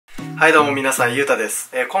はいどうも皆さん、ゆうたです。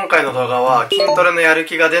今回の動画は筋トレのやる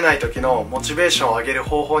気が出ない時のモチベーションを上げる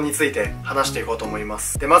方法について話していこうと思いま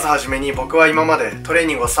す。で、まずはじめに僕は今までトレー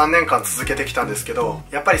ニングを3年間続けてきたんですけど、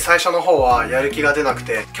やっぱり最初の方はやる気が出なく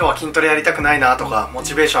て、今日は筋トレやりたくないなとか、モ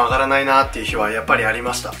チベーション上がらないなっていう日はやっぱりあり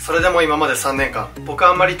ました。それでも今まで3年間、僕は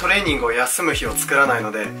あんまりトレーニングを休む日を作らない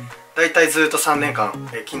ので、だいたいずっと3年間、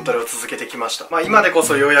筋トレを続けてきました。今でこ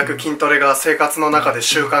そようやく筋トレが生活の中で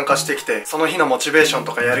習慣化してきて、その日のモチベーション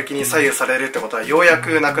とかやる気に左右されるってことはようや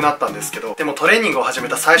くなくなったんですけど、でもトレーニングを始め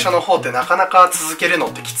た最初の方ってなかなか続けるの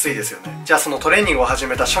ってきついですよね。じゃあそのトレーニングを始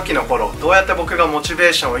めた初期の頃、どうやって僕がモチベ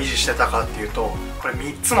ーションを維持してたかっていうと、これ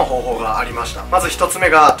3つの方法がありました。まず1つ目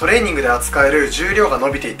がトレーニングで扱える重量が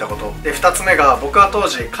伸びていったこと。で、2つ目が僕は当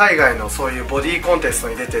時海外のそういうボディコンテスト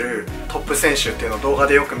に出てるトップ選手っていうのを動画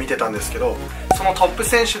でよく見てたんですけど、そのトップ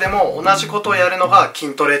選手でも同じことをやるのが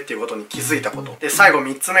筋トレっていうことに気づいたこと。で、最後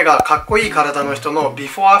3つ目がかっこいい体の人のビ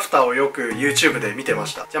フォーアフターをよく YouTube で見てま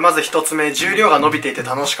した。じゃあまず1つ目、重量が伸びていて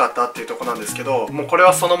楽しかったっていうとこなんですけど、もうこれ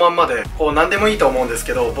はそのまんまで、何でもいいと思うんです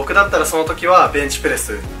けど、僕だったらその時はベンチプレ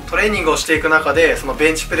ス。トレーニングをしていく中で、その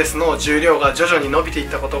ベンチプレスの重量が徐々に伸びていっ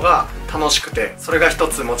たことが楽しくて、それが一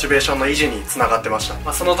つモチベーションの維持につながってまし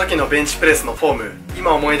た。その時のベンチプレスのフォーム、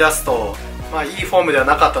今思い出すと、いいフォームでは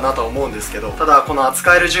なかったなとは思うんですけど、ただこの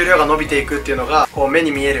扱える重量が伸びていくっていうのが目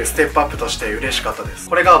に見えるステップアップとして嬉しかったです。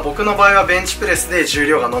これが僕の場合はベンチプレスで重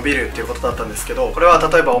量が伸びるっていうことだったんですけど、これは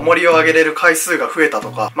例えば重りを上げれる回数が増えたと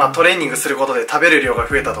か、トレーニングすることで食べる量が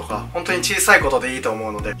増えたとか、本当に小さいことでいいと思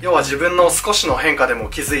うので、要は自分の少しの変化でも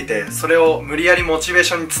気づいて、それを無理やりモチベー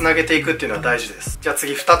ションにつなげていくっていうのは大事です。じゃあ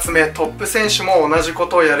次2つ目、トップ選手も同じこ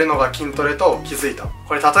とをやるのが筋トレと気づいた。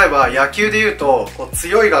これ例えば野球で言うと、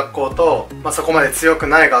強い学校と、そこまで強く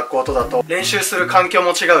ない学校とだと練習する環境も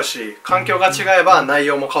違うし、環境が違えば内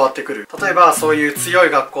容も変わってくる。例えばそういう強い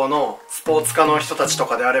学校のスポーツ科の人たちと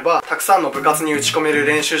かであれば、たくさんの部活に打ち込める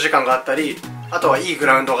練習時間があったり、あとはいいグ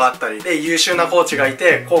ラウンドがあったりで、優秀なコーチがい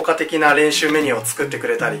て効果的な練習メニューを作ってく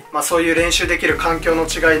れたり、そういう練習できる環境の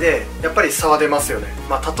違いでやっぱり差は出ますよね。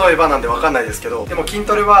例えばなんでわかんないですけど、でも筋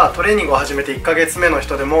トレはトレーニングを始めて1ヶ月目の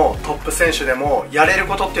人でもトップ選手でもやれる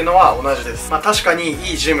ことっていうのは同じです。確かに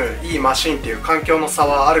いいジム、いいマシンっていう環境の差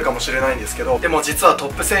はあるかもしれないんですけど、でも実はト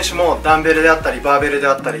ップ選手もダンベルであったりバーベルで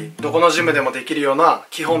あったり、どこのジムでもできるような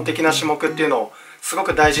基本的な種目っていうのをすご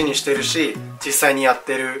く大事にしてるし、実際にやっ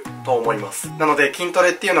てると思います。なので筋ト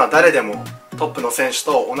レっていうのは誰でもトップの選手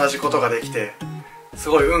と同じことができて、す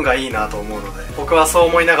ごい運がいいなと思うので、僕はそう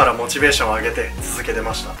思いながらモチベーションを上げて続けて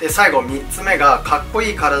ました。で、最後3つ目がかっこ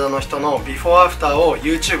いい体の人のビフォーアフターを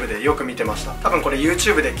YouTube でよく見てました。多分これ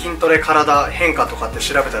YouTube で筋トレ体変化とかって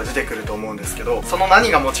調べたら出てくると思うんですけど、その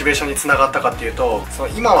何がモチベーションにつながったかっていうと、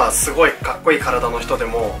今はすごいかっこいい体の人で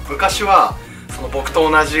も、昔は僕と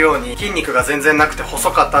同じように筋肉が全然なくて細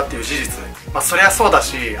かったっていう事実、そりゃそうだ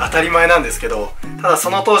し当たり前なんですけど、ただそ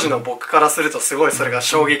の当時の僕からするとすごいそれが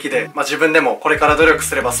衝撃で、自分でもこれから努力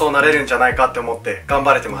すればそうなれるんじゃないかって思って頑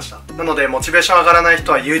張れてました。なのでモチベーション上がらない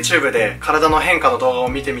人は YouTube で体の変化の動画を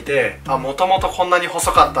見てみて、もともとこんなに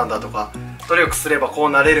細かったんだとか、努力すればこう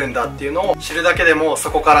なれるんだっていうのを知るだけでも、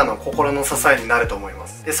そこからの心の支えになると思いま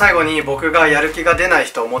す。で、最後に僕がやる気が出ない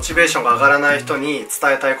人、モチベーションが上がらない人に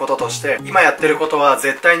伝えたいこととして、今やってることは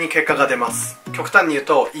絶対に結果が出ます。極端に言う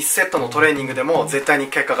と1セットのトレーニングでも絶対に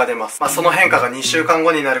結果が出ます。その変化が2週間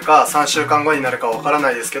後になるか3週間後になるかわから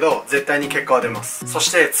ないですけど、絶対に結果は出ます。そ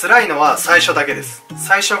して辛いのは最初だけです。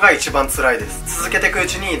最初が一番辛いです。続けていくう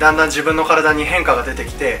ちにだんだん自分の体に変化が出て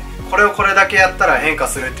きて、これをこれだけやったら変化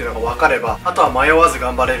するっていうのが分かれば、あとは迷わず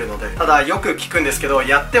頑張れるので。ただよく聞くんですけど、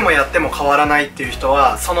やってもやっても変わらないっていう人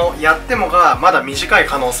は、そのやってもがまだ短い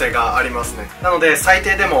可能性がありますね。なので最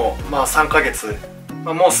低でも3ヶ月、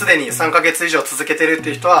もうすでに3ヶ月以上続けてるって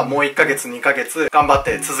いう人はもう1ヶ月2ヶ月頑張っ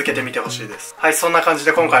て続けてみてほしいです。はい、そんな感じ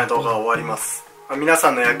で今回の動画は終わります。皆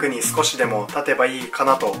さんの役に少しでも立てばいいか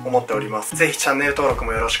なと思っております。ぜひチャンネル登録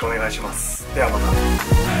もよろしくお願いします。ではま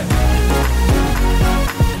た。